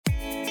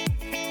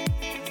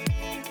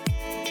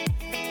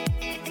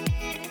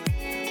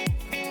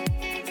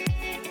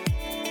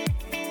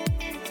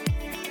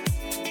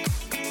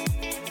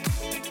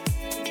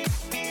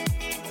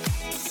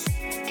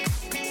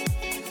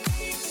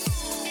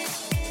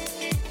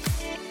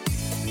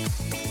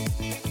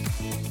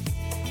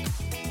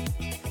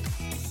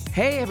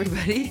Hey,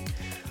 everybody.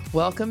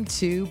 Welcome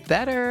to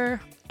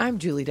Better. I'm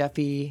Julie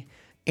Duffy,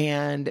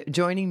 and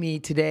joining me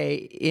today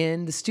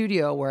in the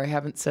studio where I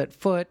haven't set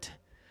foot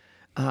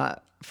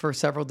for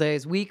several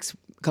days, a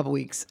couple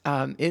weeks,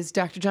 is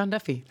Dr. John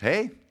Duffy.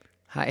 Hey.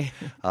 Hi.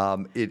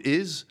 It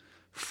is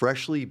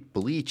freshly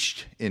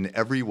bleached in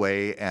every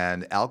way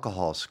and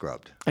alcohol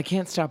scrubbed. I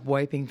can't stop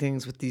wiping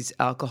things with these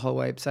alcohol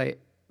wipes I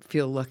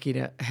feel lucky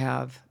to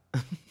have.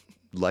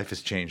 Life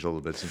has changed a little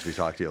bit since we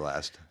talked to you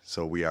last,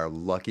 so we are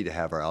lucky to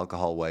have our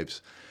alcohol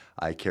wipes.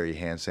 I carry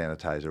hand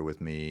sanitizer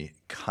with me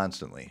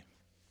constantly.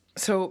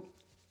 So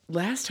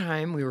last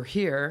time we were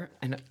here,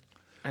 and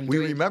we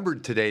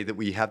remembered today that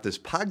we have this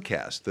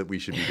podcast that we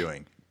should be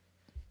doing.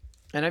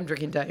 And I'm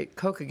drinking Diet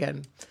Coke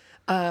again.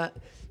 It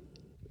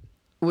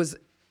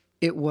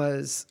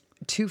was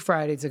 2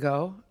 Fridays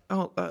ago.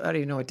 Oh, I don't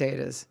even know what day it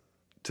is.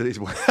 Today's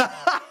one.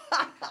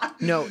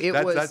 No,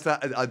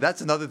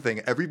 that's another thing.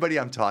 Everybody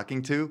I'm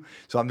talking to,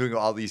 so I'm doing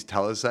all these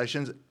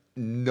telesessions,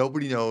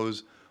 nobody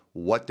knows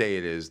what day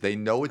it is. They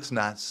know it's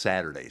not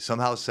Saturday.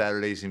 Somehow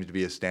Saturday seems to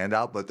be a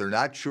standout, but they're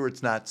not sure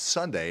it's not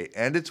Sunday,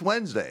 and it's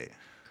Wednesday.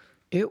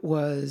 It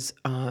was,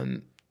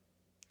 a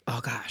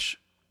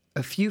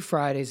few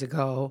Fridays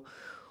ago,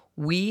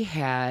 we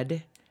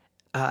had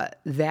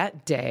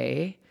that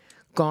day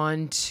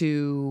gone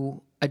to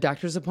a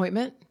doctor's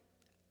appointment,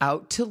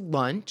 out to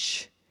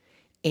lunch,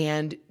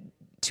 and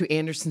to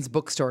Anderson's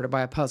bookstore to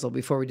buy a puzzle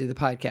before we did the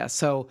podcast.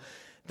 So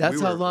that's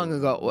how long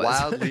ago it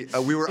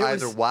was. We were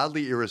either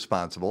wildly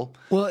irresponsible.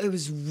 Well, it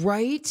was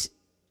right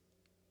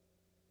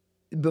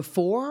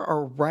before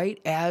or right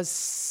as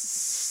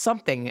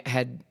something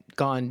had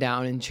gone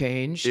down and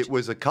changed. It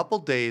was a couple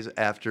days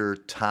after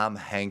Tom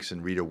Hanks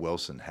and Rita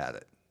Wilson had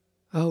it.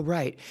 Oh,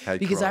 right.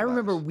 Because I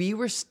remember we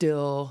were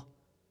still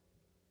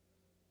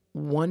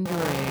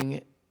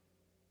wondering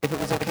if it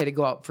was okay to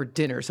go out for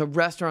dinner. So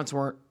restaurants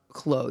weren't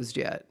closed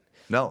yet.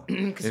 No.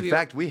 In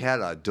fact, we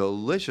had a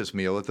delicious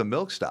meal at the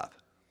Milk Stop.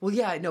 Well,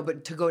 yeah, no,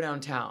 but to go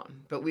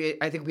downtown. But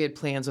I think we had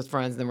plans with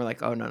friends, and then we're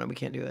like, oh, no, we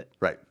can't do it.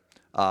 Right.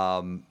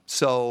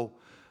 So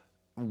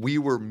we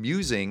were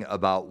musing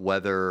about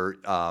whether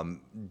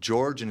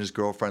George and his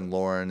girlfriend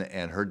Lauren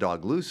and her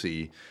dog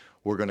Lucy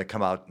were going to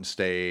come out and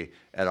stay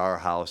at our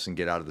house and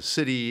get out of the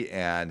city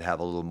and have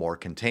a little more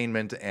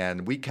containment.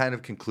 And we kind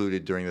of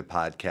concluded during the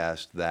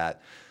podcast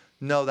that,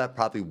 no, that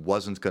probably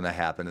wasn't going to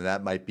happen, and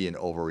that might be an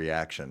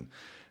overreaction.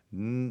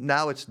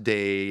 Now it's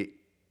day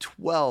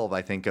 12,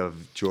 I think,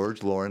 of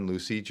George, Lauren,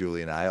 Lucy,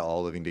 Julie, and I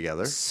all living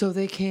together. So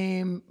they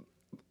came,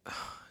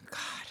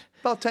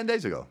 about 10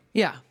 days ago.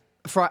 Yeah,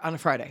 on a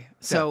Friday.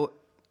 So,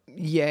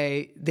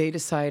 yay, they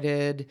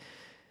decided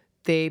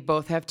they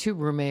both have 2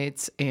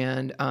 roommates,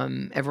 and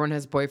everyone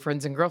has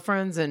boyfriends and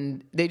girlfriends,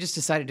 and they just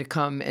decided to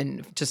come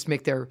and just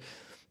make their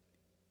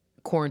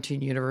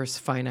quarantine universe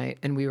finite,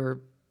 and we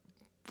were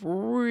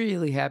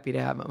really happy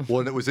to have them. Well,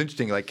 and it was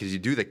interesting, because you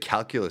do the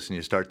calculus and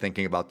you start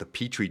thinking about the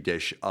petri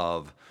dish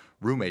of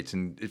roommates.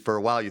 And for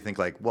a while you think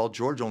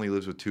George only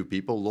lives with 2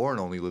 people. Lauren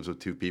only lives with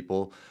 2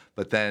 people.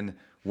 But then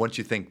once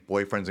you think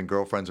boyfriends and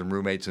girlfriends and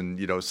roommates and,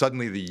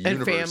 suddenly the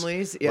universe. And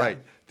families, yeah. Right.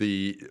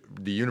 The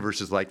universe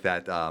is like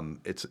that.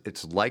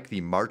 It's like the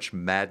March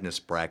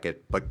Madness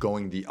bracket, but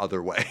going the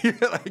other way,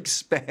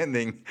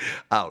 expanding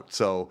out.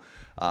 So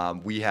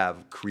we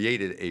have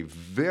created a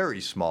very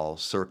small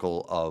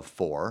circle of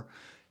 4.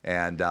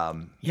 And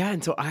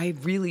and so I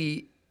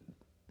really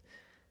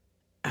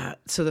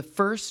so the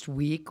first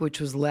week, which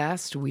was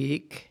last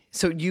week,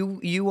 so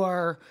you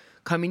are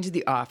coming to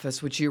the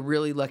office, which you're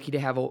really lucky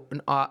to have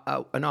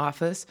an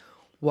office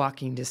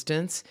walking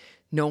distance.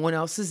 No one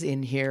else is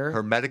in here.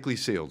 Hermetically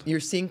sealed.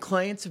 You're seeing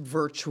clients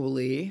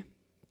virtually.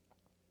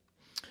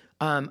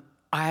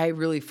 I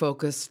really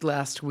focused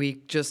last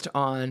week just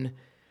on.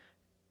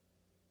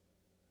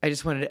 I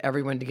just wanted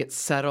everyone to get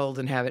settled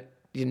and have it,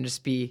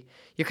 just be.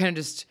 You're kind of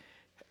just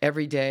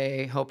every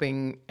day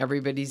hoping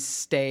everybody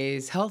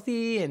stays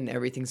healthy and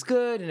everything's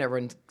good and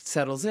everyone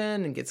settles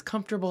in and gets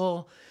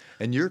comfortable.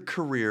 And your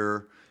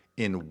career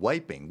in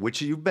wiping,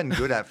 which you've been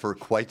good at for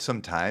quite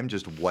some time,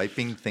 just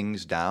wiping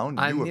things down.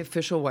 I'm the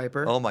official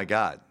wiper. Oh, my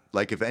God.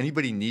 If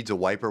anybody needs a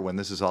wiper when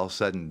this is all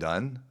said and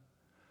done,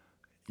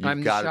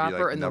 I'm the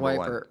shopper and the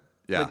wiper.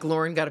 Yeah.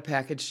 Lauren got a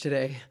package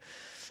today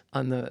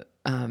on the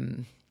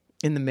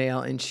in the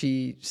mail, and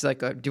she's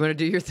like, do you want to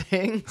do your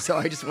thing? So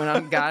I just went out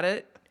and got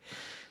it.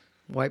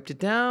 Wiped it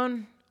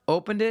down,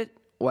 opened it,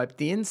 wiped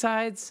the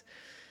insides,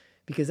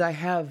 because I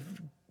have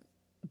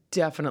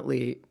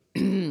definitely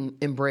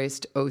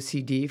embraced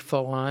OCD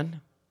full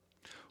on.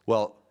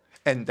 Well,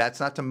 and that's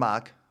not to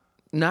mock.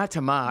 Not to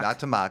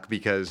mock,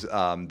 because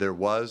there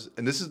was,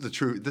 and this is a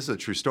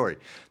true story.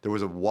 There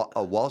was a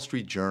Wall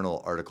Street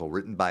Journal article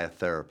written by a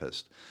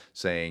therapist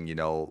saying,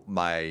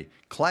 my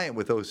client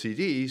with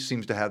OCD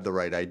seems to have the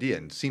right idea,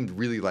 and seemed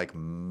really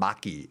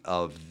mocky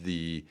of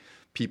the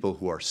people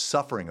who are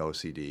suffering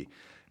OCD.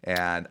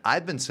 And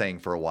I've been saying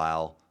for a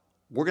while,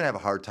 we're going to have a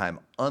hard time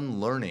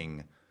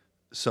unlearning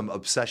some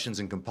obsessions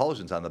and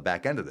compulsions on the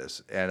back end of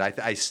this. And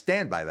I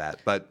stand by that.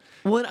 But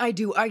when I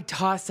do, I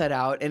toss that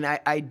out, and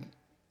I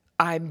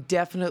I'm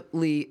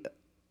definitely,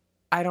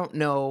 I don't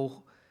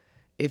know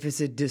if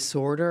it's a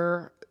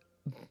disorder,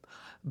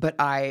 but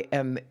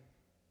I'm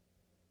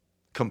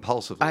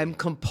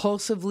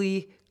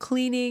compulsively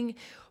cleaning,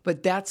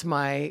 but that's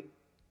my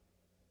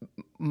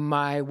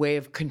way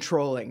of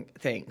controlling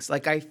things.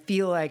 Like I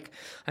feel like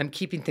I'm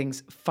keeping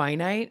things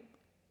finite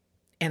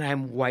and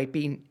I'm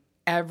wiping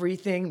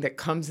everything that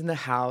comes in the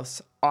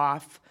house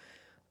off,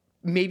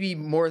 maybe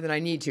more than I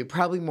need to,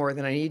 probably more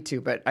than I need to,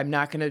 but I'm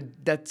not going to,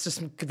 that's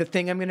just the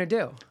thing I'm going to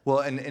do. Well,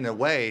 and in a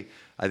way,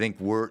 I think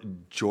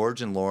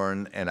George and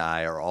Lauren and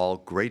I are all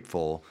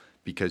grateful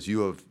because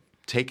you have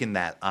taken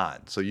that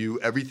on. So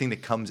everything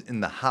that comes in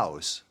the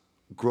house,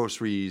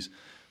 groceries,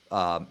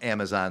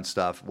 Amazon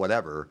stuff,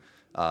 whatever,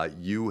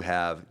 you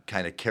have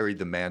kind of carried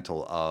the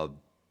mantle of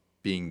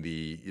being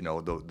the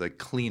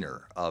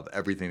cleaner of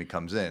everything that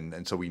comes in.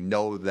 And so we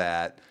know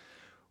that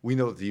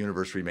the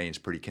universe remains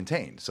pretty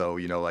contained. So,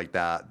 like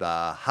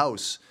the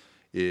house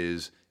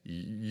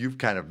you've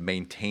kind of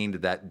maintained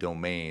that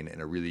domain in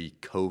a really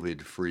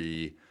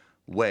COVID-free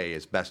way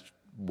as best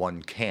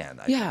one can.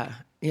 I think.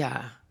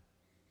 Yeah.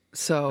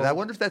 So and I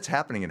wonder if that's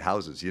happening in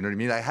houses. You know what I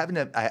mean?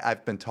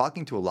 I've been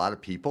talking to a lot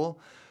of people,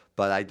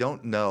 but I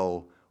don't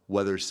know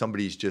whether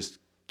somebody's just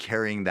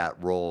carrying that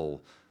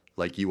role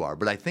like you are.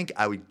 But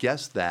I would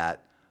guess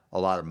that a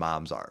lot of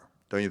moms are.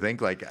 Don't you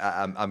think? Like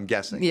I'm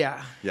guessing.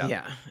 Yeah.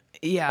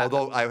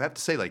 Although I have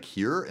to say, like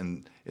here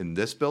in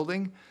this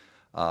building,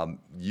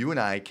 you and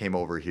I came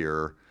over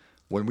here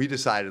when we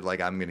decided,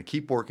 like, I'm going to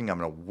keep working. I'm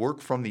going to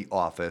work from the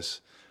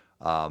office.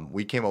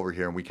 We came over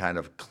here and we kind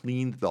of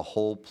cleaned the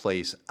whole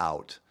place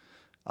out,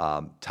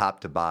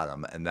 top to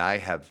bottom. And I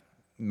have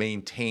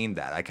maintained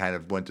that. I kind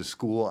of went to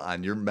school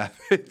on your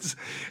methods.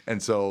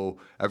 And so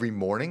every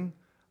morning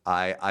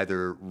I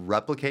either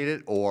replicate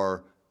it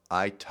or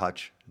I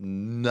touch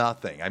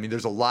nothing. I mean,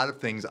 there's a lot of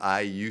things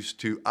I used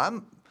to.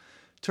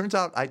 Turns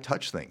out I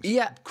touch things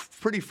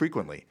pretty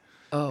frequently.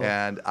 Oh.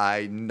 And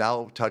I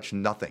now touch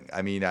nothing.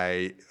 I mean,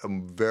 I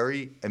am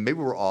and maybe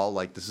we're all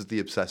like, this is the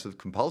obsessive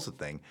compulsive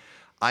thing.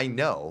 I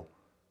know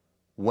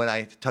when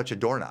I touch a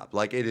doorknob,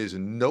 like it is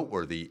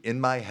noteworthy in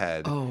my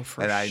head. Oh,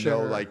 for and I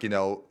sure. know, like,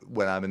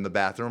 when I'm in the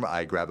bathroom,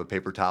 I grab a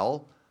paper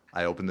towel,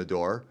 I open the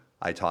door,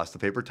 I toss the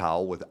paper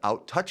towel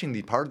without touching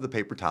the part of the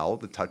paper towel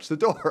that touched the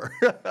door.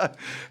 And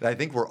I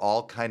think we're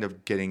all kind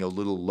of getting a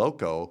little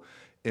loco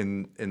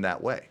in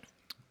that way.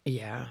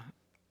 Yeah.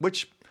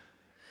 Which,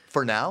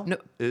 for now,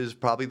 is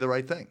probably the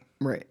right thing.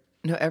 Right.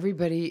 No,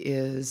 everybody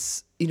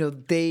is,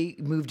 they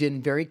moved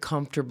in very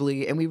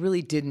comfortably, and we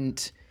really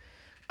didn't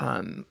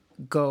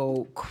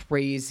go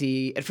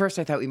crazy. At first,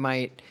 I thought we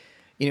might,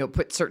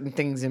 put certain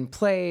things in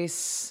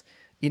place,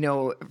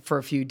 for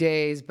a few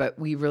days, but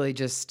we really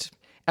just,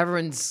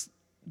 everyone's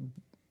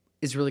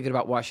is really good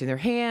about washing their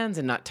hands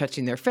and not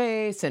touching their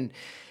face, and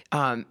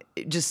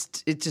it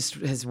just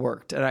has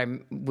worked,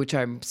 and which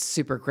I'm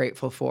super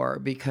grateful for,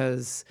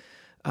 because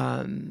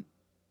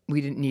we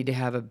didn't need to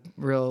have a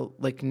real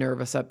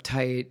nervous,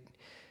 uptight,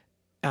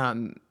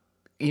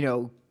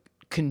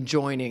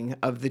 conjoining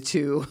of the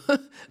two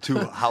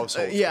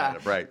households. Yeah. Kind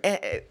of,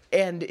 right.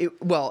 And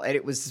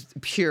it was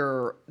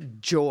pure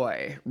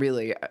joy,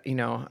 really.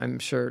 I'm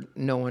sure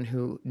no one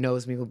who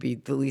knows me will be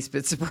the least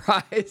bit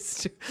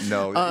surprised.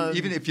 No,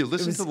 even if you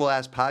listen to the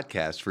last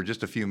podcast for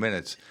just a few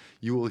minutes,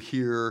 you will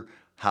hear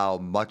how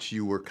much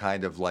you were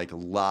kind of like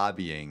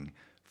lobbying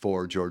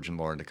for George and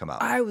Lauren to come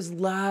out. I was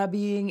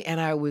lobbying, and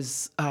I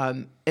was,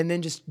 and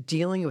then just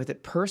dealing with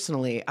it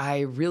personally.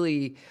 I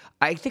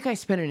think I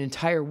spent an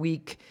entire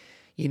week,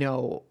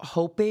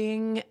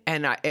 hoping,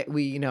 and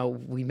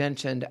we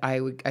mentioned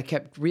I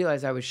kept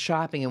realizing I was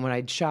shopping, and when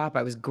I'd shop,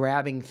 I was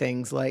grabbing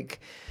things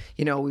like,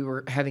 we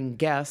were having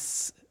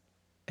guests,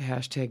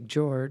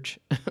 #George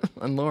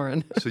and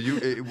Lauren. So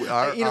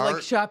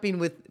like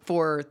shopping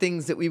for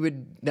things that we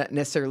would not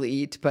necessarily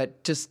eat,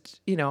 but just,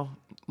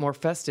 more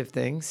festive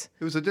things.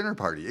 It was a dinner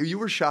party. You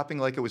were shopping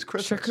like it was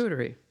Christmas.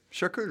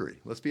 Charcuterie.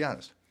 Let's be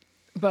honest.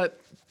 But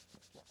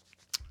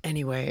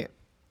anyway,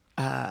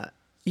 I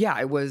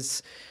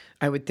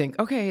would think,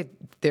 okay,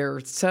 they're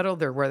settled.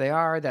 They're where they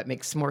are. That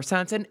makes more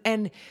sense.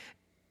 And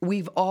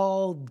we've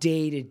all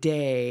day to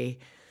day,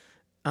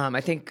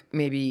 I think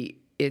maybe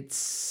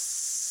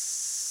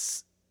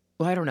it's,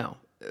 I don't know.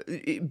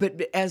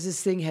 But as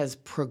this thing has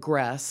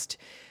progressed,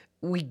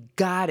 we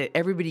got it.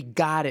 Everybody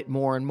got it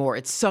more and more.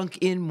 It sunk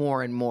in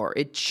more and more.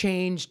 It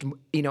changed,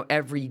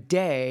 every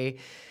day.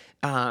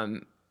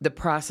 The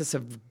process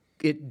of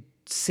it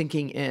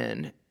sinking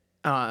in,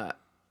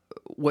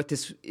 what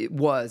it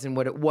was and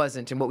what it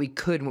wasn't, and what we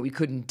could and what we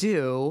couldn't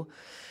do.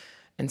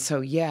 And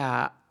so,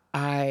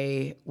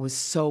 I was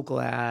so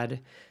glad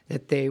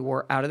that they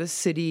were out of the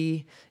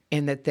city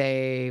and that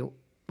they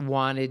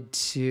wanted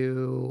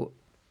to,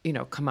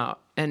 come out.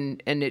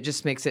 And it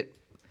just makes it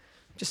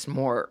just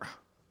more...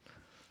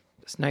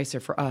 It's nicer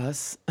for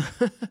us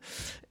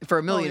for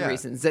a million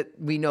reasons, that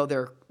we know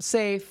they're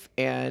safe.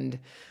 And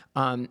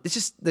it's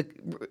just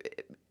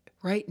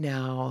right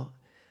now,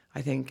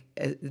 I think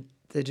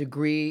the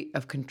degree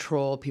of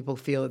control people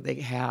feel that they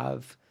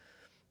have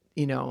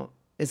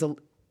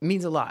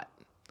means a lot,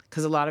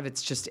 because a lot of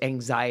it's just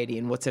anxiety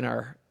and what's in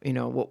our,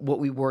 what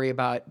we worry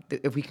about.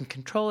 If we can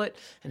control it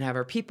and have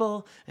our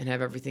people and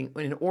have everything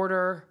in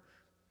order.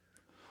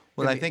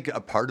 Well, I think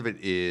a part of it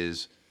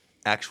is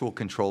actual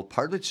control.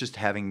 Part of it's just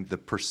having the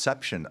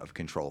perception of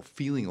control,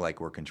 feeling like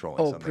we're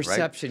controlling something,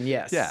 perception, right?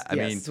 yes. Yeah, I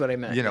mean, that's what I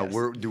meant. Yes.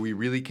 Do we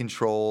really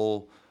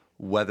control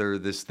whether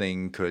this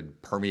thing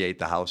could permeate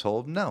the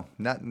household? No,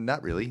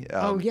 not really.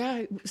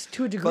 It's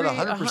to a degree. But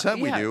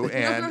 100% we do,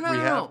 and we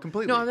have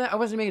completely. No, I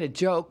wasn't making a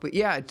joke, but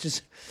yeah, it's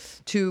just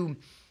to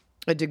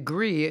a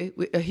degree,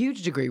 a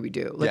huge degree we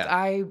do.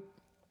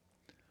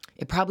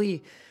 It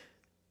probably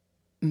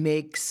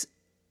makes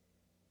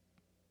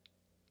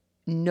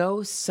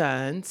no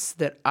sense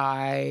that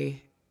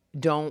I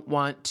don't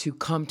want to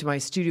come to my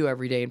studio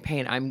every day and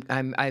paint.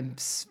 I'm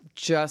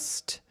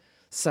just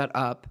set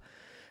up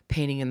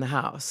painting in the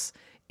house,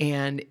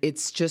 and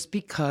it's just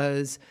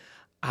because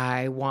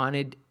I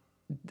want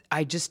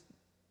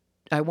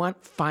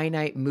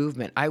finite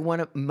movement.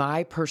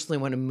 I personally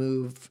want to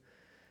move,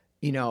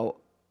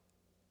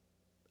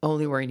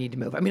 only where I need to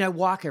move. I mean, I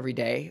walk every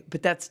day,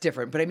 but that's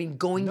different. But I mean,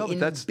 going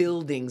in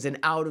buildings and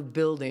out of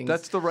buildings.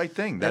 That's the right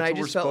thing. That's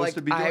what we're supposed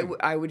to be doing.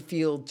 I would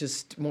feel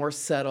just more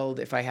settled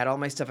if I had all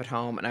my stuff at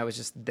home and I was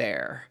just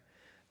there.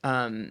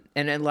 And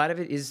a lot of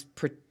it is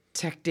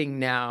protecting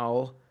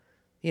now,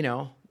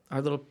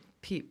 our little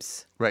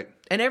peeps. Right.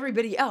 And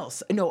everybody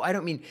else. No, I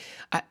don't mean...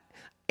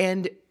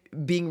 and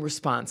being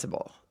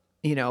responsible.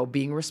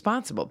 Being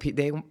responsible.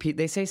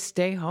 They say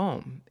stay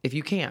home. If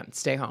you can,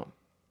 stay home.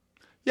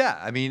 Yeah,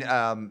 I mean,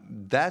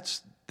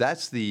 that's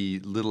the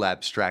little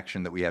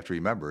abstraction that we have to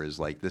remember is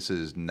like, this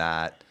is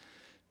not,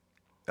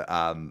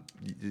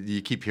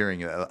 you keep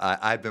hearing,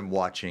 I've been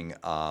watching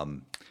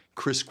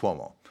Chris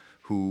Cuomo,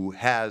 who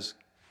has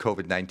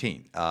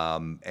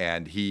COVID-19,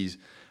 and he's,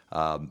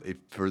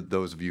 for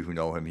those of you who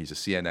know him, he's a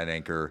CNN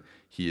anchor.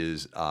 He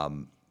is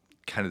kind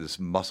of this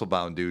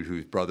muscle-bound dude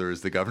whose brother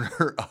is the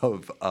governor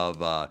of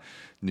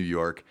New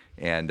York,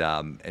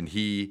 and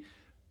he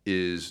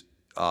is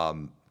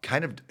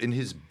kind of in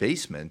his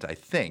basement, I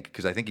think,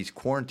 because I think he's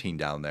quarantined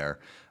down there,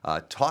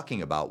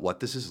 talking about what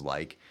this is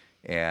like.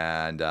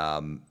 And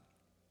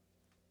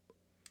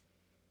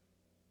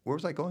where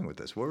was I going with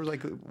this? Why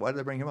did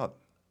I bring him up?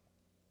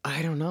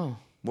 I don't know.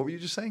 What were you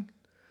just saying?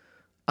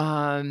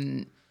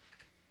 I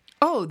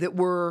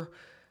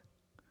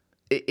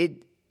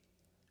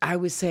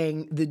was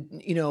saying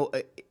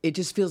it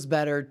just feels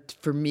better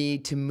for me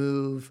to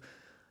move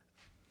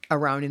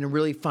around in a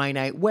really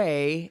finite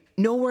way,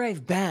 know where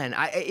I've been.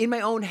 In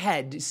my own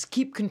head, just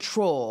keep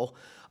control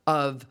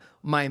of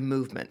my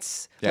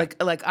movements. Yeah.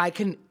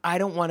 I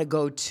don't want to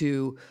go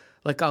to,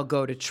 I'll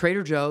go to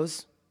Trader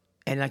Joe's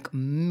and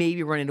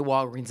maybe run into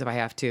Walgreens if I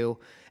have to.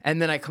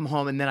 And then I come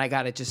home and then I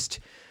got to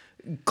just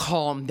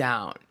calm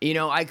down.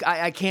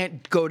 I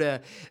can't go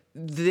to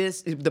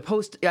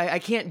I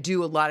can't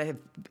do a lot of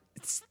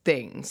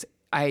things.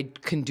 I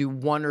can do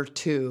one or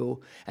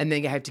two, and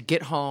then I have to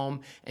get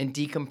home and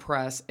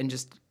decompress and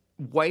just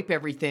wipe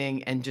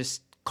everything and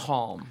just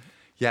calm.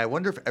 Yeah, I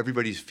wonder if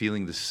everybody's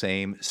feeling the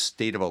same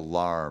state of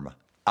alarm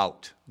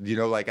out.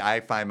 I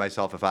find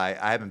myself, if I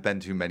haven't been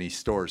to many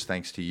stores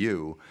thanks to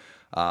you,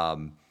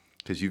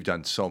 because you've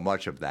done so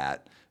much of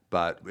that.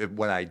 But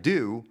when I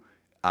do,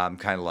 I'm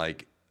kind of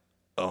like,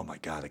 oh my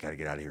God, I got to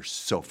get out of here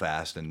so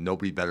fast, and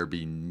nobody better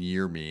be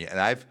near me. And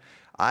I've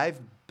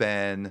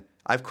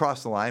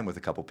crossed the line with a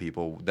couple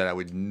people that I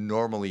would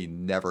normally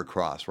never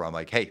cross, where I'm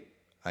like, hey,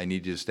 I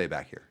need you to stay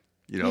back here.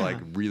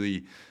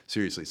 Really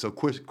seriously. So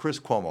Chris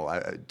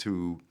Cuomo,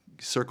 to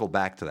circle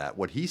back to that,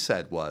 what he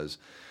said was,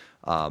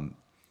 I'm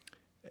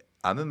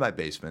in my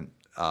basement,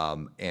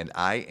 and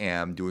I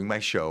am doing my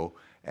show,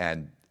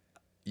 and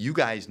you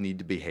guys need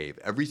to behave,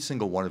 every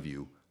single one of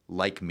you,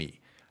 like me.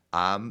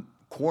 I'm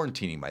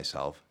quarantining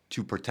myself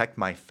to protect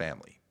my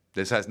family.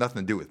 This has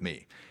nothing to do with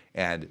me.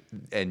 And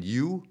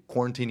you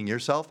quarantining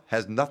yourself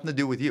has nothing to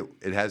do with you.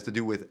 It has to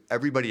do with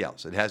everybody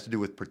else. It has to do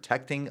with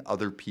protecting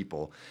other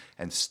people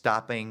and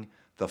stopping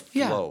the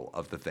flow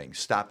of the thing,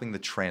 stopping the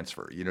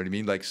transfer. You know what I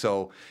mean?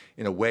 So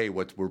in a way,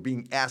 what we're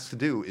being asked to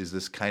do is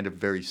this kind of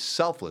very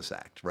selfless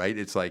act, right?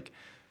 It's like,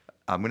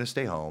 I'm going to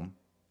stay home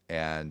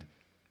and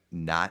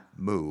not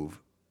move.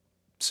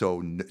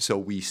 So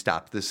we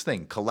stop this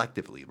thing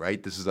collectively,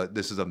 right? This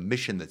is a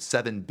mission that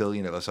 7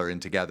 billion of us are in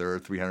together, or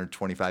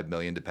 325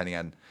 million, depending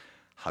on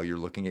how you're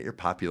looking at your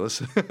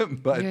populace.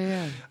 But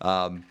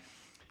I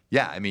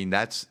mean,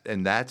 that's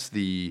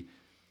the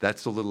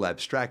little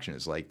abstraction,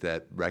 is like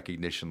that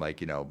recognition,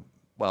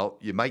 well,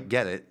 you might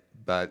get it,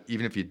 but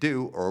even if you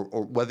do, or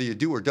whether you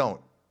do or don't,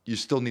 you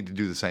still need to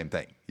do the same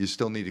thing. You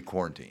still need to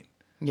quarantine.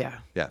 Yeah.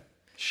 Yeah.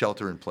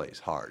 Shelter in place,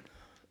 hard.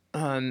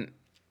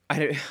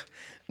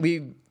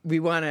 We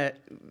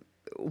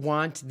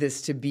want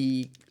this to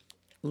be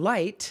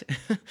light,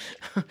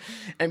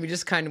 and we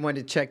just kind of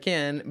wanted to check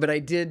in. But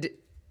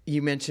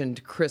you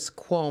mentioned Chris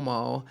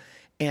Cuomo,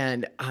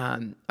 and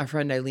our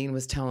friend Eileen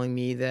was telling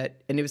me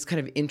that, and it was kind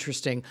of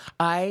interesting.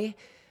 Now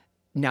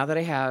that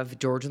I have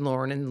George and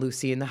Lauren and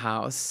Lucy in the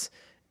house,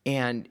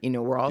 and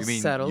we're all You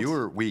mean settled. you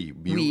or we?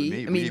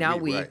 We. I mean, now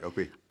we. Right,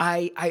 okay.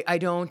 I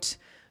don't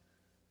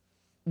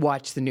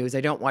watch the news.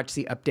 I don't watch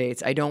the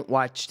updates. I don't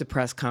watch the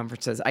press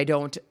conferences.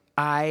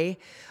 I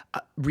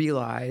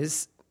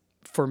realize,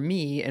 for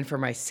me and for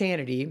my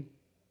sanity,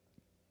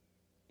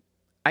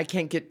 I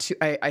can't get too.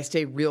 I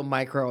stay real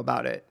micro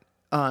about it.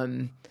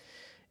 And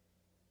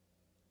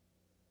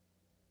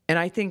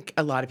I think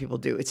a lot of people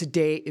do.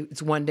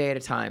 It's one day at a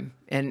time.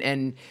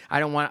 And I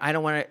don't want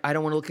to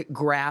look at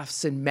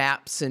graphs and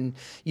maps and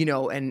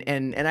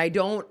I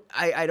don't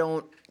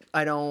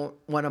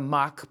want to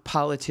mock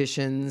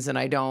politicians, and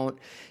I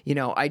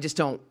just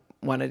don't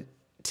want to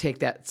take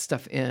that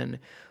stuff in.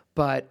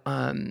 But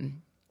I've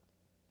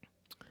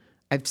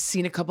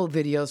seen a couple of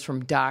videos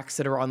from docs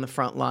that are on the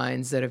front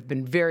lines that have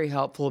been very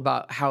helpful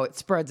about how it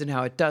spreads and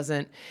how it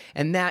doesn't.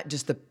 And that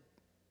just the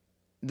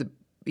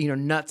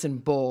nuts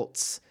and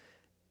bolts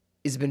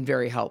has been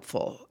very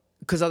helpful,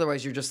 because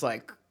otherwise you're just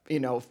like,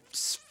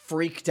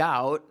 freaked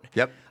out.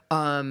 Yep.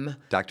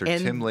 Dr.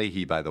 Tim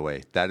Leahy, by the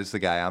way, that is the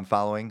guy I'm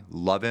following.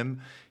 Love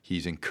him.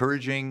 He's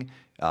encouraging,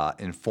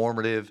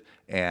 informative,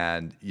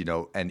 and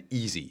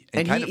easy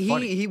and kind of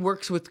funny. He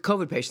works with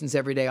COVID patients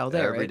every day, all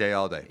day. Every right? day,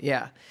 all day.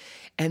 Yeah,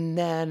 and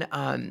then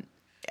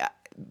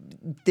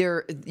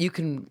you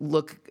can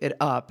look it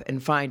up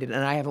and find it.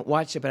 And I haven't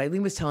watched it, but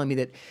Eileen was telling me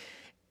that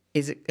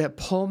is it a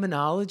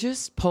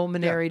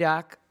pulmonary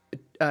doc.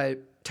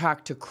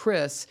 Talked to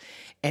Chris,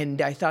 and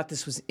I thought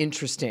this was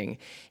interesting.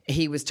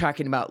 He was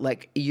talking about,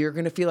 like, you're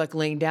going to feel like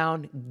laying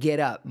down, get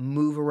up,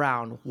 move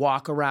around,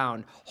 walk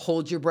around,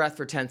 hold your breath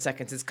for 10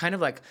 seconds. It's kind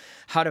of like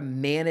how to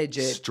manage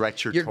it.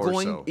 Stretch your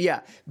torso.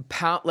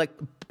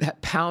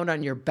 Pound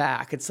on your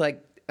back. It's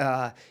like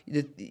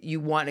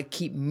you want to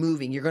keep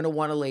moving. You're going to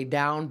want to lay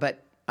down,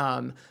 but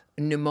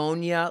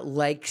pneumonia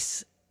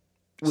likes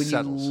when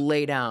settles. You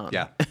lay down.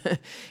 Yeah.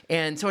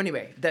 And so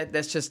anyway,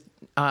 that's just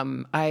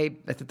I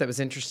thought that was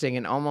interesting,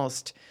 and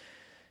almost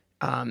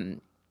I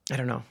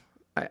don't know.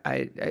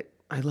 I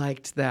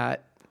liked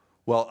that.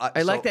 Well,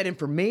 I like that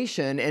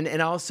information,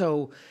 and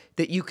also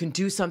that you can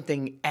do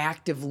something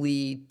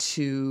actively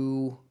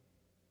to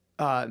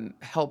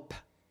help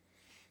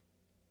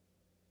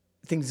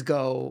things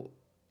go,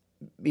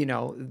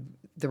 the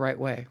right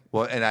way.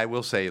 Well, and I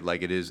will say,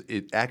 like,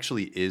 it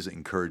actually is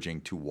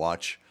encouraging to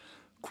watch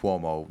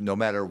Cuomo, no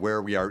matter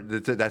where we are.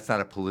 That's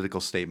not a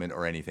political statement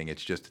or anything.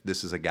 It's just,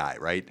 this is a guy,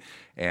 right?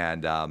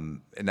 And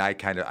I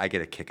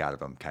get a kick out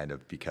of him, kind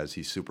of, because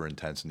he's super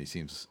intense and he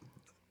seems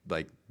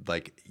like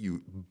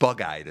you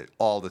bug-eyed it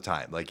all the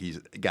time. Like, he's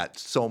got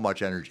so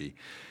much energy,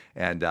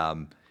 and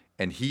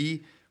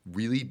he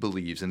really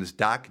believes. And this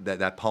doc,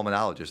 that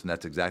pulmonologist, and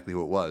that's exactly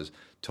who it was,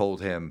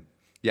 told him,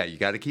 yeah, you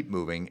got to keep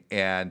moving,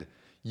 and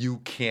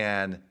you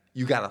got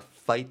to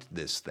fight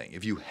this thing.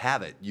 If you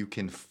have it, you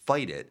can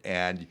fight it.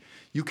 And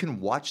you can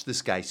watch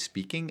this guy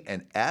speaking,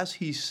 and as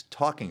he's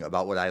talking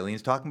about what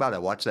Eileen's talking about, I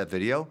watched that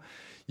video,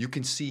 you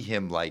can see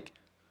him, like,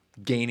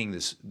 gaining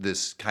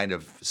this kind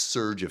of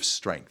surge of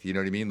strength. You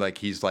know what I mean? Like,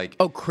 he's like,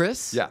 oh,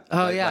 Chris? Yeah.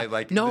 Oh, yeah.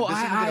 Like, no, this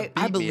isn't gonna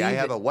I beat believe me. I it.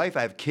 have a wife,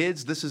 I have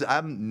kids.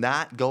 I'm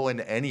not going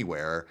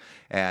anywhere.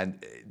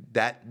 And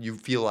that, you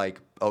feel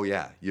like, oh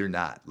yeah, you're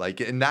not. Like,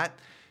 and that,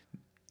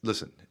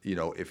 listen,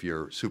 if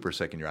you're super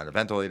sick and you're on a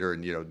ventilator,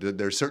 and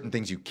there's certain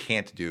things you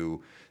can't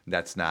do.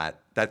 That's not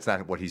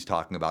what he's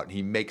talking about. And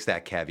he makes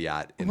that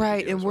caveat in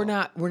right. the video And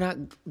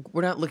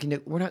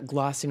we're not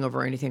glossing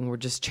over anything. We're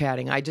just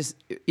chatting.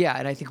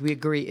 And I think we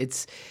agree.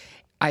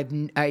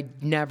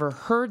 I'd never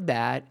heard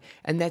that,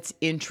 and that's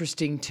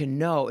interesting to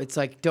know. It's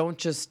like, don't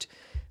just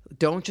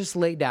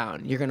lay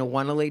down. You're going to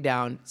want to lay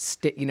down.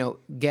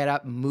 Get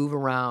up, move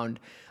around.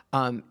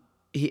 And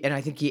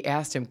I think he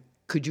asked him,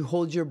 could you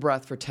hold your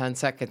breath for 10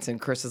 seconds?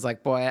 And Chris is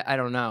like, boy, I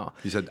don't know.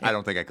 He said, I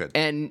don't think I could.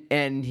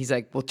 And he's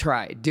like, well,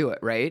 try, do it,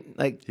 right?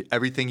 Like,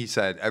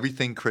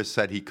 everything Chris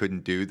said he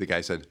couldn't do, the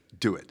guy said,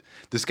 do it.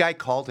 This guy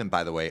called him,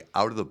 by the way,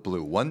 out of the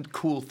blue. One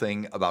cool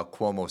thing about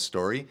Cuomo's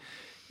story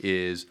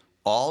is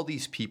all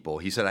these people,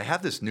 he said, I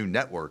have this new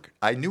network.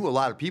 I knew a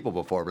lot of people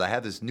before, but I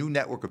have this new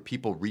network of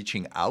people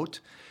reaching out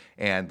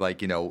and,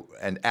 like,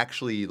 and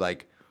actually,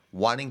 like,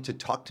 wanting to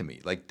talk to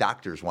me, like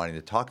doctors wanting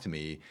to talk to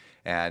me,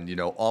 and,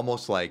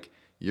 almost like,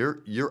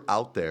 you're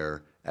out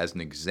there as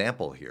an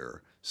example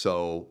here,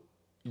 so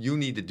you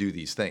need to do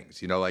these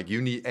things, like you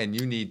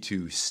need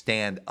to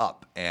stand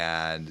up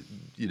and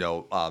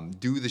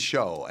do the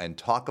show and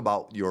talk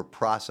about your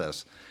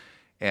process.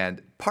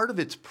 And part of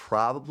it's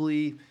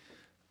probably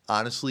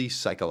honestly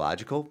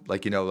psychological,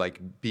 like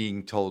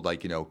being told,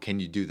 like, can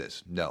you do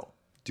this? No,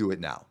 do it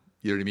now.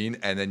 You know what I mean?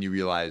 And then you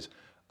realize,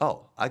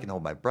 oh, I can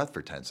hold my breath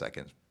for 10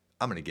 seconds.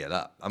 I'm going to get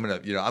up. I'm going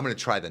to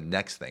try the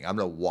next thing. I'm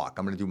going to walk.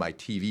 I'm going to do my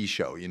TV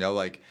show,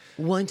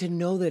 Well, and to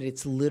know that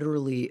it's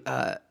literally,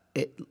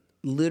 it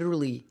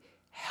literally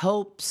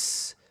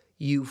helps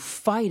you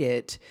fight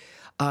it,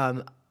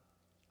 I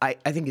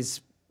think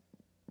is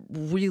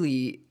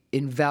really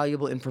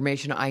invaluable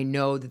information. I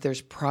know that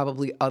there's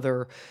probably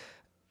other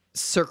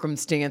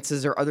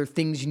circumstances or other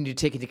things you need to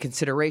take into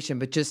consideration,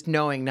 but just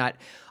knowing not,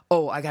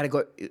 oh, I got to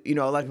go, a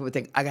lot of people would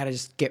think, I got to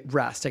just get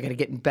rest. I got to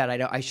get in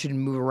bed. I shouldn't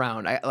move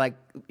around.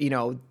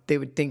 They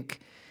would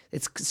think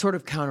it's sort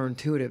of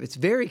counterintuitive. It's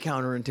very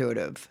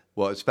counterintuitive.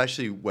 Well,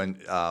 especially when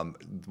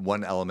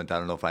one element I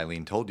don't know if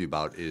Eileen told you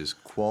about is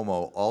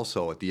Cuomo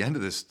also at the end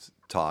of this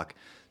talk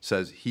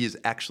says he is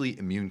actually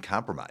immune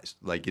compromised.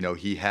 Like,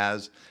 he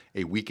has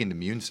a weakened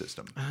immune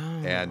system. Oh.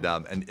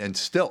 And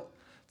still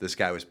this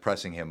guy was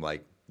pressing him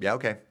like, yeah,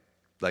 okay.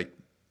 Like,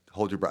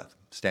 hold your breath,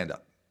 stand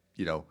up,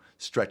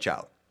 stretch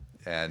out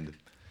and,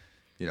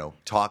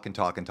 talk and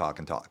talk and talk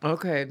and talk.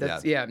 Okay.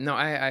 That's, no,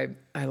 I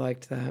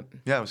liked that.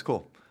 Yeah, it was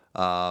cool.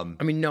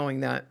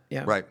 Knowing that,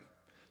 yeah. Right.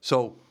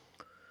 So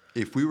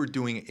if we were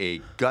doing a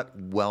gut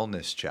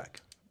wellness check,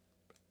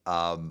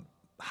 how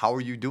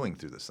are you doing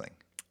through this thing?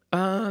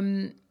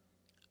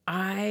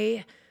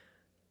 I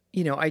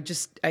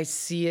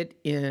see it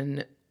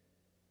in,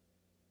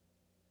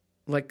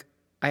 like,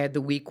 I had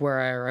the week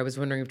where I was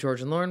wondering if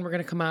George and Lauren were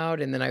going to come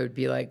out, and then I would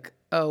be like,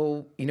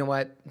 oh, you know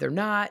what? They're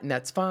not, and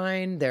that's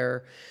fine.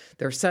 They're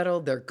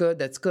settled. They're good.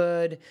 That's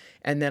good.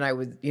 And then I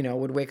would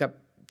wake up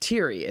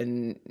teary.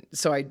 And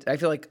so I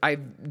feel like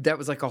that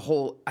was like a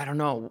whole, I don't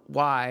know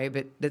why,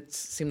 but that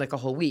seemed like a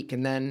whole week.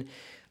 And then,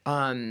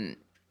 I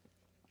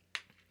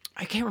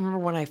can't remember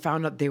when I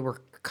found out they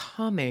were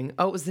coming.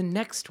 Oh, it was the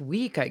next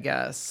week, I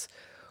guess.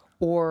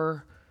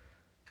 Or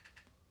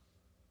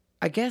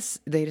I guess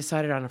they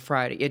decided on a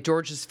Friday. Yeah,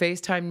 George just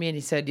FaceTimed me and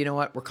he said, you know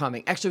what, we're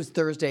coming. Actually, it was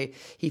Thursday.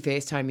 He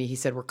FaceTimed me. He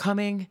said, we're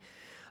coming.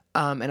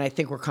 And I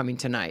think we're coming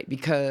tonight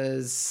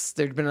because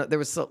there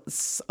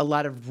was a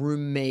lot of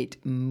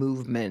roommate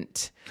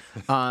movement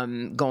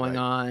going right.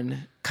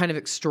 on, kind of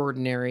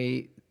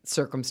extraordinary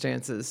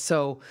circumstances.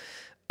 So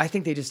I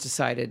think they just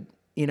decided,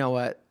 you know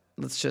what,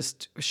 let's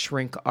just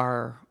shrink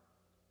our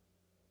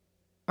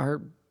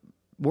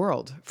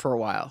world for a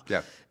while.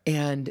 Yeah.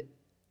 And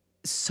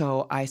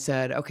so I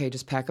said, okay,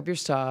 just pack up your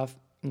stuff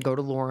and go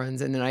to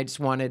Lauren's. And then I just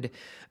wanted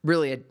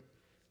really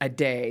a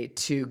day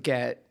to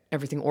get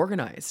everything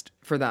organized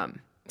for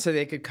them so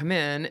they could come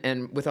in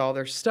and with all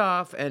their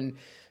stuff and,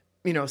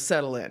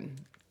 settle in.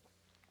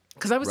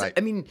 Because right.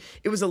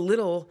 It was a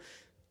little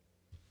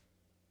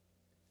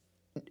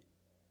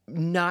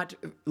not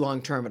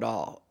long-term at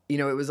all.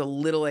 It was a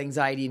little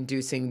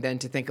anxiety-inducing then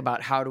to think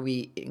about how do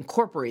we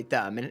incorporate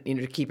them and,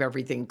 to keep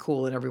everything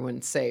cool and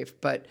everyone safe.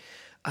 But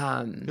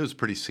it was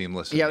pretty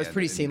seamless. Yeah, it was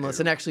pretty seamless.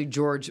 And actually,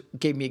 George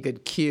gave me a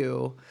good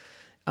cue.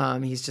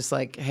 He's just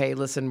like, hey,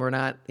 listen, we're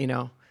not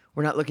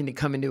looking to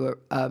come into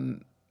a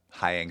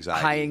high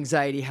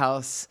anxiety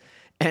house.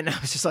 And I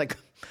was just like,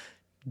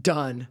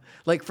 done.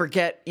 Like,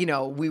 forget,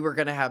 we were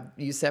going to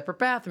use separate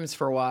bathrooms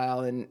for a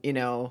while and,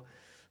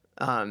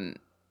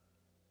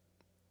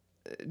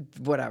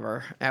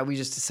 whatever. We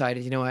just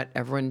decided, you know what,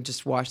 everyone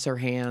just wash their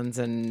hands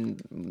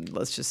and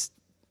let's just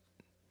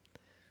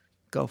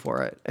go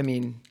for it.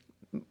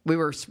 We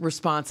were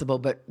responsible,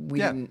 but we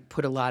didn't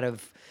put a lot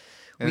of.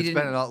 And it's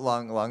been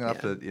long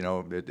enough that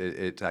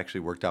it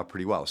actually worked out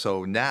pretty well.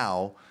 So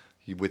now,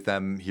 with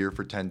them here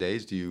for 10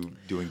 days,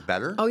 doing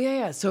better? Oh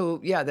yeah. So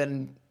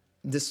then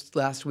this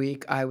last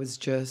week I was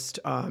just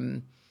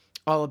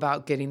all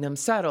about getting them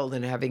settled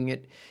and having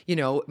it,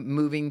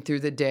 moving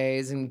through the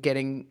days and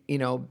getting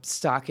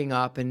stocking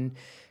up and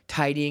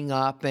tidying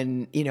up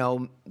and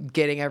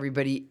getting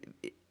everybody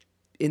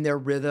in their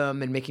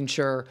rhythm and making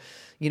sure.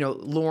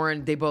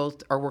 Lauren, they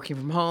both are working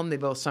from home. They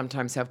both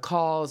sometimes have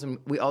calls, and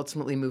we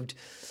ultimately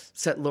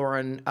set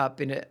Lauren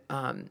up in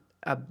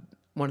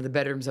one of the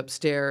bedrooms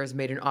upstairs,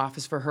 made an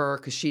office for her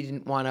because she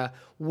didn't want to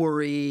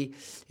worry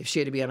if she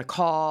had to be on a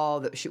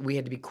call, we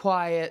had to be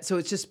quiet. So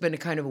it's just been a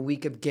kind of a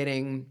week of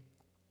getting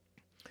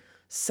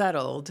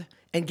settled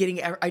and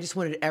I just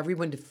wanted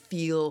everyone to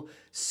feel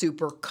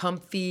super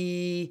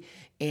comfy.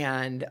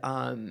 And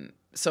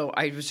so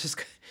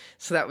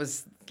that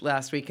was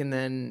last week. And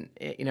then,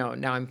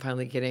 now I'm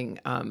finally getting,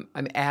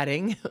 I'm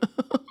adding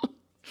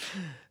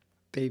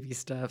baby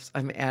stuffs.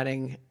 I'm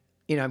adding,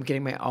 I'm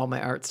getting all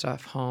my art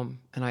stuff home.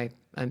 And I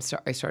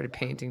started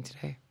painting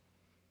today.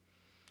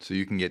 So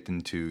you can get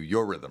into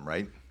your rhythm,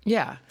 right?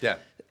 Yeah. Yeah.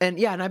 And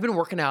I've been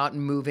working out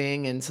and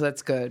moving, and so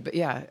that's good. But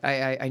yeah,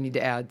 I need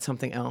to add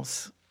something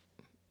else.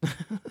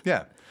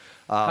 Yeah.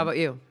 How about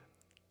you?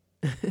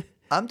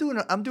 I'm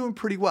doing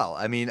pretty well.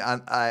 You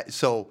and I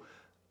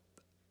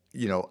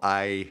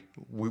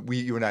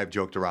have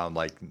joked around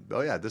like,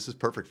 oh yeah, this is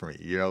perfect for me.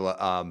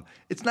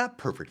 It's not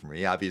perfect for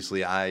me.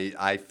 Obviously,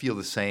 I feel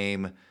the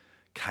same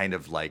kind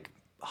of like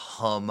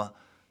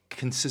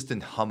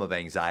consistent hum of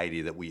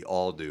anxiety that we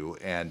all do.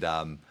 And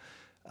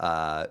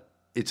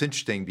it's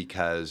interesting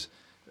because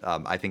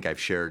I think I've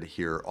shared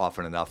here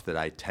often enough that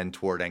I tend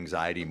toward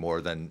anxiety more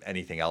than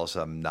anything else.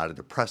 I'm not a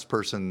depressed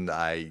person.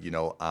 I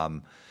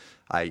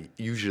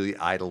usually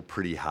idle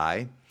pretty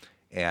high.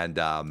 And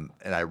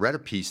I read a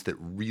piece that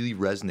really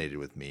resonated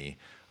with me,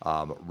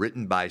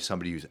 written by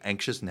somebody who's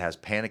anxious and has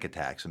panic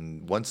attacks.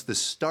 And once this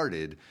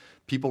started,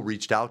 people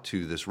reached out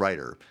to this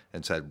writer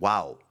and said,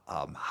 wow,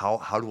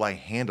 how do I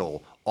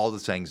handle all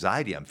this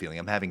anxiety I'm feeling.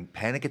 I'm having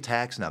panic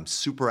attacks and I'm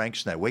super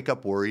anxious and I wake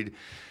up worried.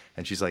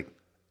 And she's like,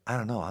 I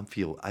don't know.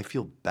 I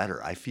feel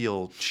better. I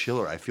feel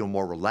chiller. I feel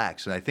more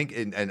relaxed. And I think,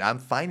 and I'm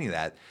finding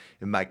that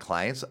in my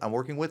clients I'm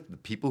working with, the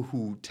people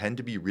who tend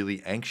to be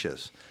really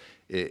anxious,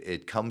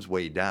 it comes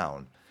way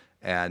down,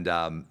 and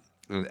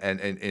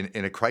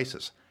in a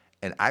crisis.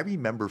 And I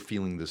remember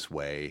feeling this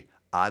way,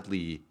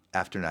 oddly,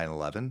 after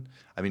 9/11.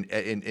 I mean,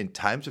 in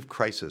times of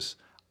crisis,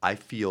 I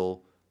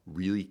feel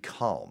really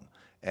calm.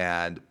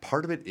 And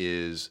part of it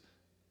is,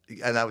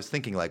 and I was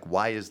thinking, like,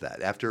 why is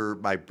that? After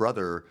my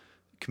brother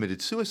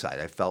committed suicide,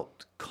 I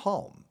felt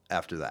calm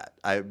after that.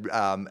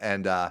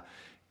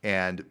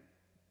 And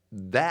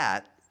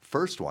that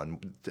first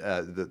one,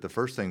 the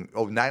first thing,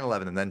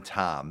 9/11 and then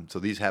Tom. So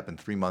these happened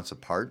 3 months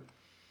apart.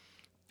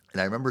 And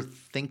I remember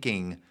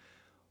thinking,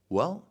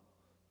 well,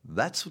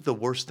 that's the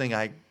worst thing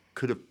I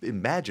could have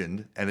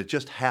imagined, and it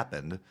just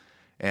happened.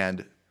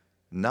 And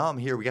now I'm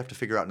here. We have to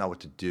figure out now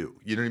what to do.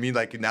 You know what I mean?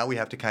 Like, now we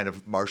have to kind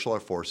of marshal our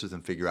forces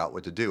and figure out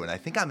what to do. And I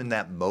think I'm in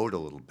that mode a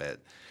little bit.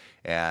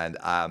 And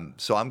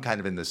so I'm kind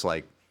of in this,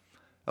 like,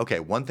 okay,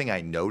 one thing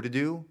I know to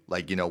do,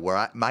 like,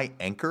 where my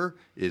anchor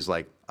is,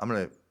 like, I'm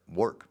going to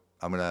work.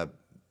 I'm going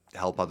to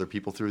help other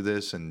people through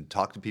this and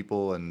talk to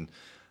people. And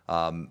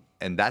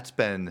that's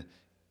been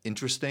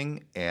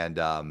interesting and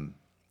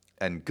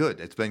good.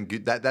 It's been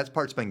good. That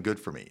part's been good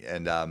for me.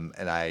 And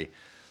I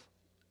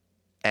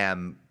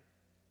am,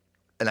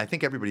 and I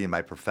think everybody in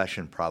my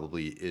profession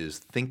probably is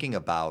thinking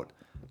about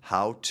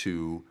how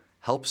to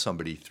help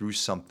somebody through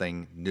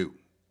something new,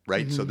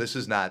 right? Mm-hmm. So this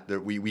is not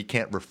that we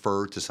can't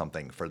refer to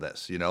something for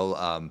this,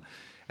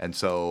 and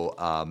so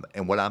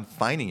and what I'm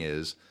finding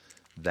is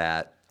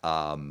that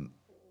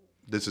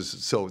this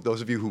is, so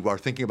those of you who are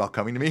thinking about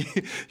coming to me,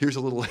 here's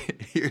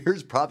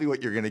probably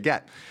what you're going to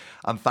get.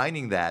 I'm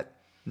finding that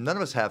none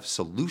of us have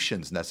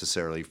solutions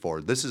necessarily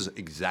for this is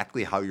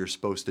exactly how you're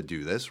supposed to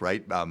do this,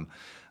 right?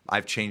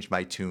 I've changed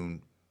my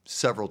tune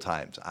several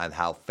times on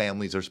how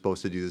families are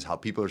supposed to do this, how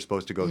people are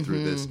supposed to go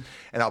through this,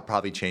 and I'll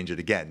probably change it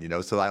again,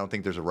 so I don't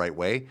think there's a right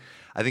way.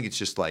 I think it's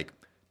just like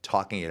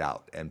talking it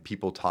out and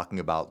people talking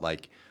about,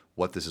 like,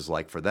 what this is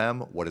like for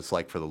them, what it's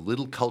like for the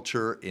little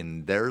culture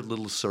in their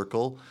little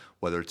circle,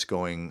 whether it's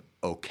going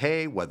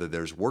okay, whether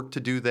there's work to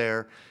do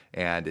there,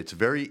 and it's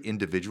very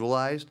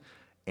individualized.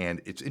 And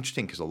it's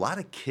interesting because a lot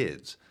of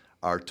kids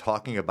are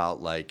talking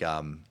about, like,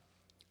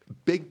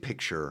 big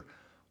picture,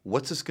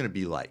 what's this going to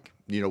be like?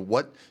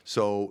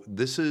 So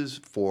this is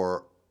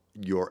for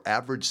your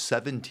average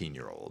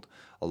 17-year-old.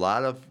 A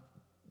lot of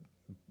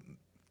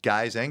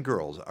guys and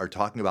girls are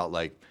talking about,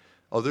 like,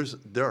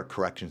 there are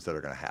corrections that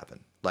are going to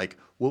happen. Like,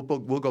 we'll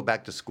go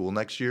back to school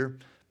next year,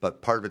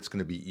 but part of it's going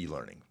to be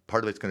e-learning.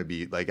 Part of it's going to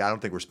be, like, I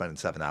don't think we're spending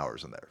 7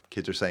 hours in there.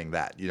 Kids are saying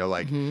that,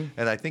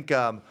 and I think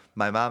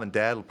my mom and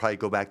dad will probably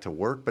go back to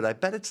work, but I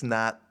bet it's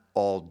not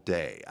all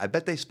day. I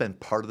bet they spend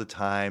part of the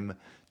time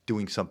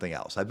doing something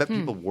else. I bet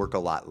people work a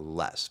lot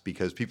less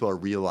because people are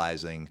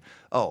realizing,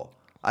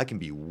 I can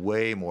be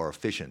way more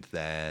efficient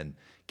than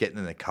getting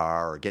in the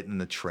car or getting in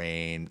the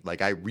train.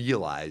 Like, I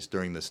realized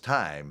during this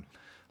time,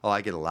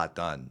 I get a lot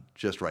done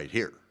just right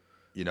here.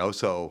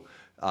 So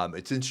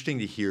it's interesting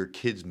to hear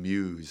kids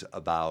muse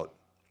about,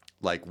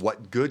 like,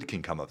 what good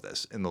can come of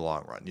this in the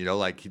long run,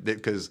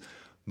 because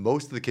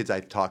most of the kids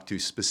I've talked to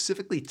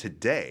specifically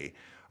today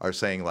are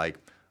saying, like,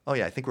 oh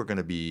yeah, I think we're going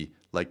to be,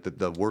 like,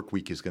 the work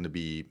week is going to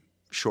be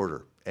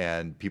shorter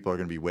and people are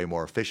going to be way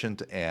more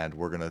efficient and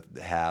we're going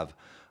to have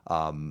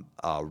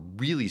a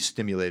really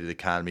stimulated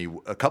economy.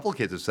 A couple of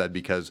kids have said,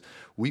 because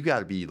we've got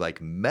to be, like,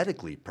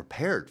 medically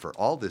prepared for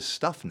all this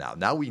stuff now.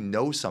 Now we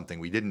know something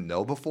we didn't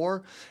know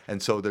before.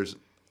 And so there's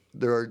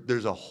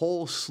a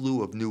whole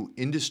slew of new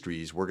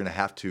industries we're going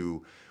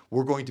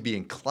to be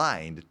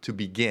inclined to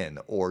begin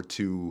or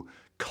to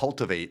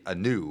cultivate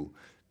anew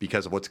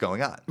because of what's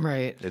going on.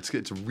 Right.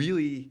 It's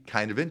really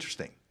kind of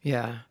interesting.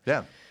 Yeah.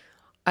 Yeah.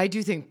 I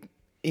do think,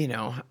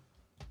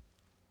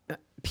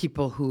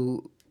 people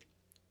who,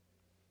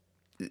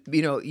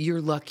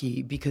 you're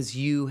lucky because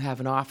you have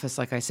an office,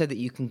 like I said, that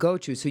you can go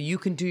to, so you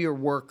can do your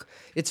work.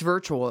 It's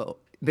virtual,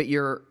 but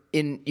you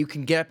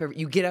can get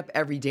up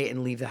every day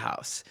and leave the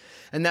house.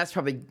 And that's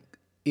probably,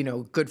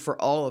 good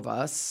for all of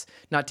us,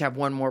 not to have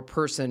one more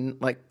person,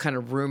 like, kind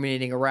of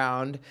ruminating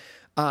around.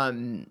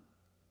 I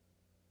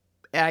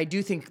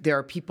do think there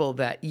are people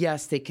that,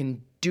 yes, they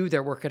can do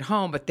their work at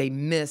home, but they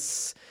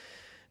miss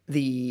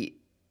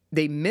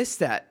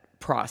that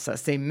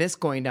process. They miss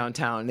going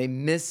downtown. They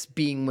miss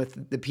being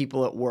with the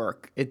people at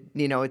work.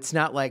 It's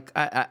not like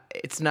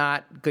it's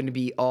not going to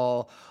be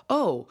all,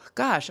 oh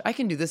gosh, I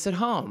can do this at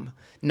home.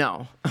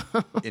 No.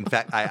 In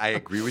fact, I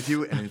agree with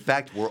you. And in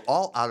fact, we're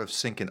all out of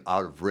sync and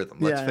out of rhythm.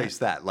 Let's face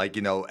that. Like,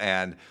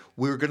 and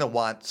we're going to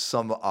want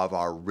some of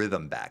our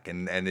rhythm back.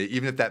 And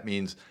even if that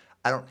means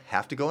I don't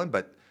have to go in,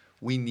 but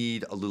we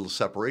need a little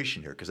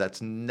separation here because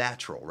that's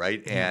natural,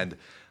 right?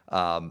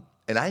 Mm.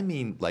 And I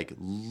mean, like,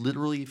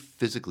 literally,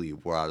 physically,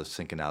 we're out of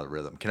sync and out of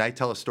rhythm. Can I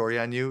tell a story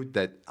on you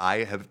that I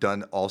have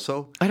done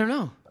also? I don't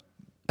know.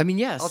 I mean,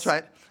 yes. I'll try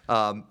it.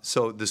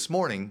 So this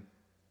morning,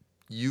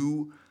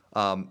 you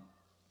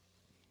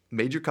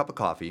made your cup of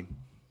coffee,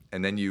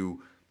 and then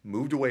you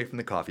moved away from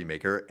the coffee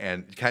maker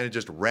and kind of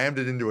just rammed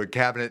it into a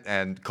cabinet,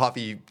 and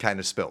coffee kind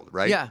of spilled,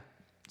 right? Yeah.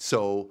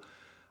 So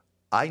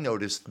I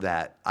noticed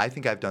that I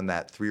think I've done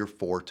that 3 or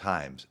 4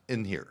 times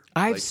in here.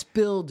 I've Like,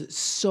 spilled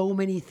so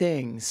many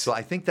things. so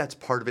I think that's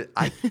part of it.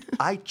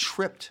 I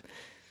tripped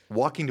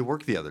walking to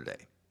work the other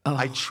day.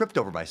 I tripped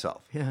over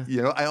myself. Yeah.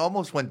 You know, I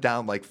almost went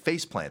down like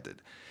face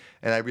planted.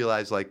 And I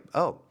realized like,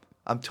 oh,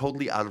 I'm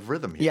totally out of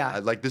rhythm here. Yeah.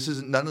 Like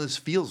none of this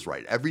feels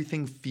right.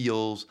 Everything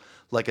feels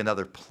like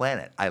another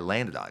planet I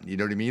landed on. You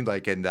know what I mean?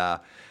 Like, and I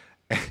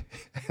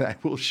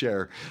will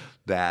share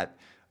that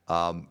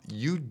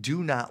you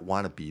do not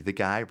want to be the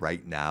guy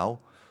right now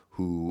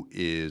who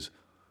is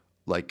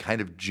like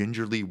kind of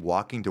gingerly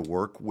walking to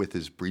work with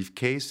his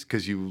briefcase,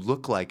 because you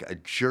look like a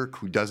jerk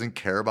who doesn't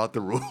care about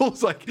the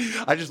rules. Like,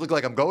 I just look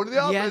like I'm going to the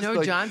office. Yeah, no,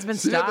 like, John's been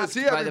see ya, stopped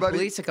see ya, by the everybody.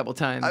 police a couple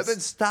times. I've been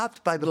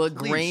stopped by the police.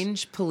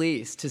 LaGrange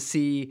police to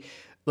see,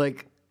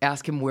 like,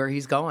 ask him where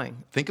he's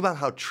going. Think about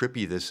how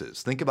trippy this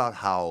is. Think about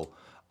how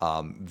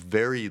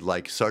very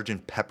like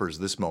Sergeant Pepper's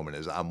this moment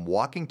is. I'm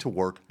walking to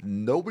work.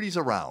 Nobody's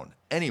around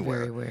anywhere.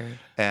 Very weird.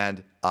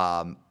 And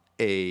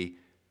a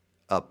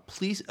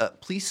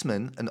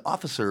policeman, an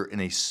officer in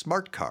a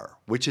smart car,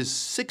 which is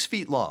 6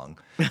 feet long,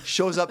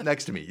 shows up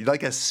next to me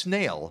like a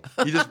snail.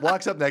 He just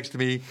walks up next to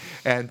me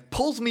and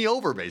pulls me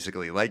over,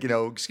 basically. Like, you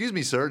know, excuse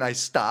me, sir. And I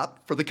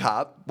stop for the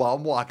cop while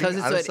I'm walking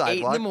Because on a it's at 8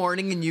 sidewalk. in the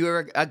morning and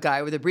you're a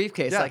guy with a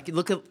briefcase. Yeah. Like,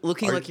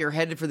 looking like you're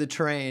headed for the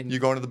train. You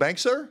going to the bank,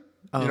 sir?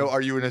 You know,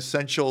 are you an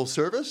essential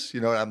service?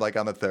 You know, and I'm like,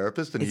 I'm a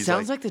therapist. And It he's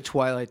sounds like the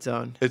Twilight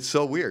Zone. it's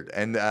so weird.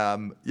 And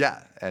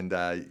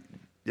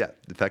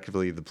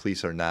effectively, the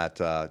police are not,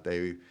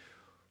 they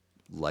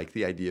like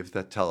the idea of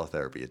that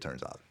teletherapy, it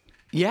turns out.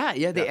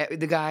 Yeah.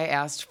 The guy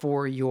asked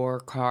for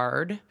your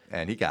card.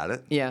 And he got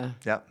it. Yeah.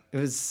 Yep.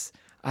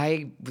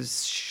 I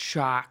was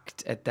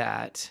shocked at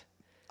that.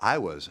 I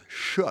was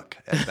shook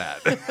at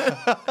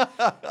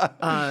that.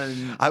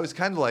 I was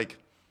kind of like,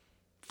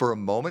 for a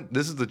moment,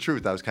 this is the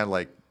truth. I was kind of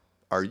like,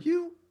 are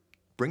you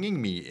bringing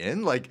me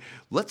in? Like,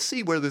 let's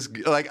see where this,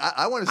 like,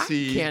 I want to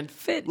see. I can't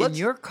fit in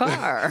your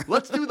car.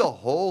 Let's do the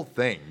whole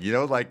thing, you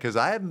know, like, because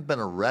I haven't been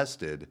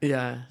arrested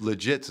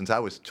legit since I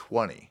was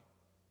 20,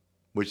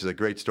 which is a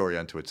great story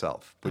unto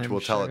itself, which I'm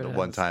we'll tell sure it it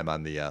one is. time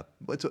on the,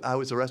 I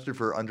was arrested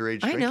for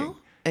underage I drinking. know.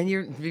 And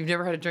you've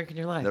never had a drink in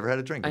your life. Never had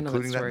a drink, I know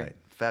including that story.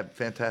 night.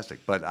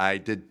 Fantastic. But I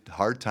did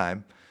hard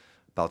time,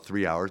 about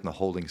 3 hours in the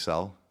holding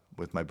cell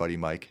with my buddy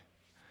Mike.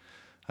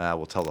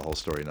 We'll tell the whole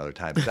story another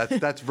time. But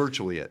that's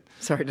virtually it.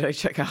 Sorry, did I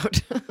check out?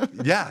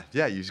 Yeah.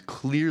 You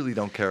clearly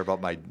don't care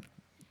about my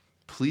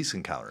police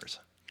encounters.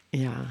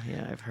 Yeah,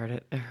 I've heard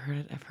it.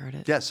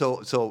 Yeah,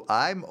 so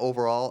I'm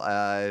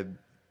overall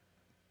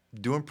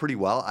doing pretty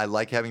well. I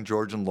like having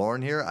George and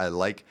Lauren here. I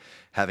like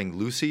having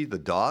Lucy, the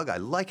dog. I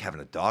like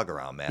having a dog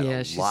around, man, Yeah,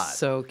 a she's lot.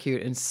 so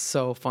cute and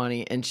so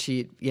funny. And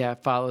she,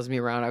 follows me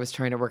around. I was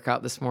trying to work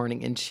out this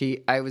morning and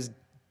I was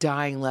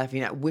dying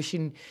laughing at,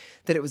 wishing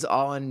that it was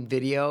all on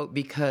video,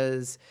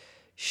 because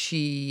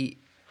she,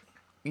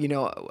 you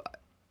know,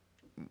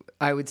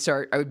 I would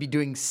be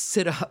doing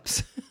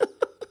sit-ups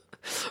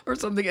or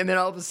something, and then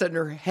all of a sudden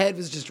her head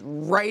was just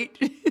right,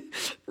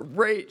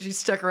 she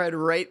stuck her head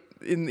right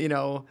in, you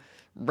know,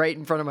 right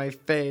in front of my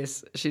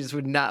face. She just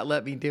would not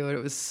let me do it.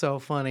 It was so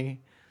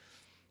funny.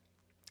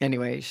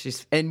 Anyway, she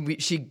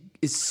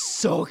is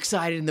so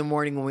excited in the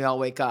morning when we all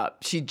wake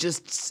up. She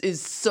just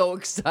is so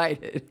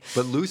excited.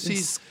 But Lucy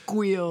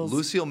squeals.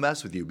 Lucy will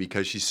mess with you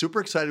because she's super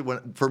excited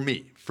for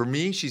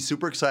me, she's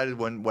super excited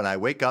when I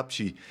wake up.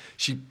 She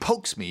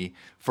pokes me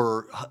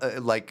for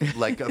like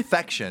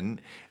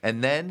affection,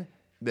 and then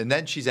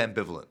she's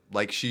ambivalent.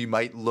 Like, she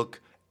might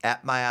look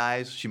at my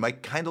eyes. She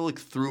might kind of look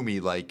through me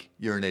like,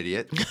 you're an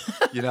idiot,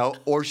 you know,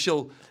 or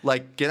she'll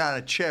like get on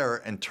a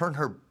chair and turn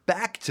her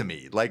back to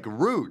me, like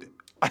rude.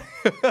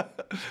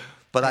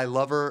 But I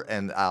love her,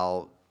 and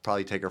I'll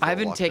probably take her for a walk. I've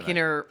been taking tonight.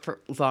 her for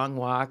long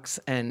walks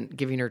and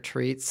giving her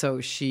treats,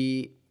 so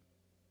she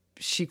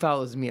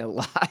follows me a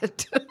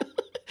lot.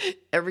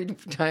 Every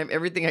time,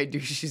 everything I do,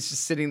 she's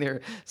just sitting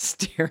there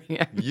staring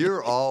at me.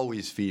 You're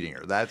always feeding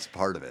her. That's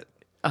part of it.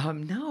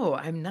 No,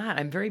 I'm not.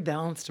 I'm very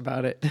balanced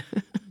about it.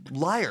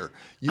 Liar.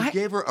 You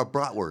gave her a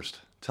bratwurst.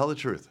 Tell the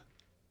truth.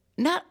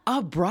 Not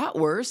a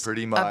bratwurst.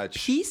 Pretty much. A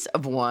piece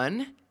of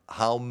one.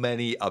 How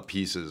many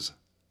pieces?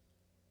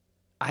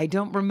 I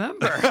don't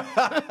remember.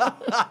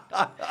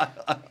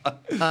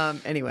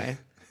 Anyway,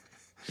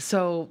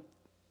 so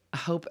I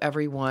hope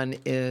everyone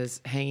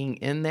is hanging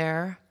in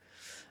there.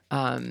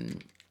 I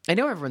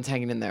know everyone's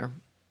hanging in there.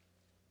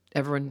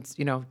 Everyone's,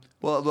 you know.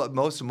 Well, look,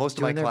 most of my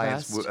Doing their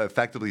clients best.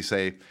 effectively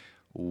say,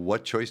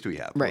 "What choice do we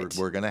have? Right.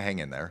 We're going to hang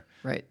in there."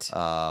 Right. That's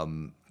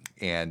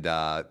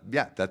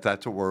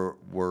what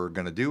we're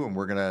going to do, and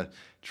we're going to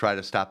try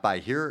to stop by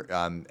here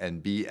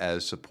and be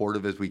as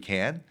supportive as we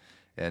can.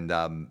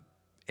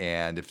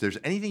 And if there's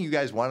anything you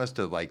guys want us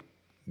to like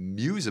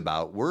muse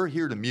about, we're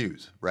here to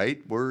muse,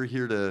 right? We're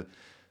here to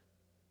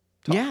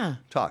talk. Yeah.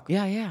 Talk.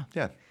 Yeah.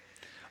 Yeah.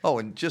 Oh,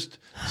 and just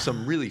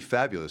some really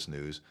fabulous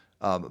news.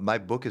 My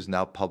book is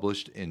now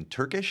published in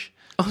Turkish.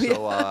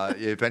 So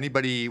if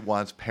anybody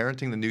wants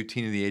Parenting the New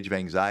Teen in the Age of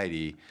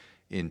Anxiety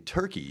in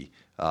Turkey,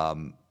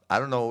 I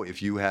don't know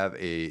if you have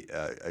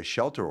a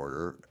shelter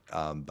order,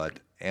 but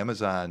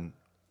Amazon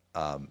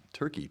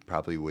Turkey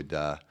probably would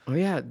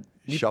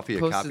shuffle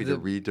you a copy to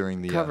read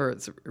during the cover.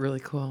 It's really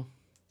cool.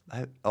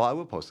 I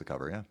will post the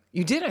cover, yeah.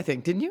 You did, I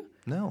think, didn't you?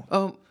 No.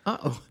 Oh,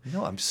 uh-oh.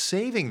 No, I'm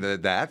saving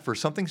that for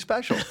something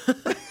special.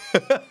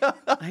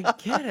 I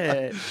get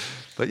it.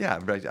 But yeah,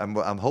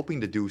 I'm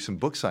hoping to do some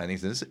book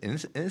signings in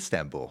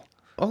Istanbul.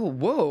 Oh,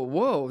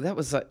 whoa. That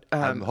was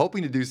I'm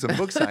hoping to do some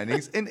book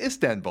signings in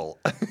Istanbul.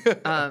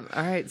 all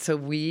right, so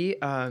we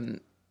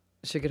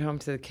should get home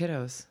to the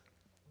kiddos.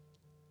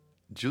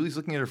 Julie's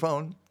looking at her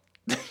phone.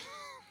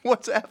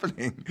 What's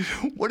happening?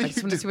 What are I you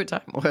just want to see what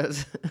time it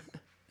was.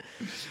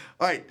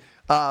 All right.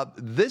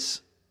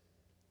 This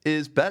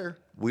is better.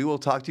 We will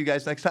talk to you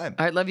guys next time.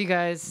 All right, love you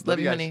guys. Love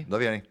you, guys. honey.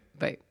 Love you, honey.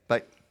 Bye.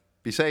 Bye.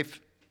 Be safe.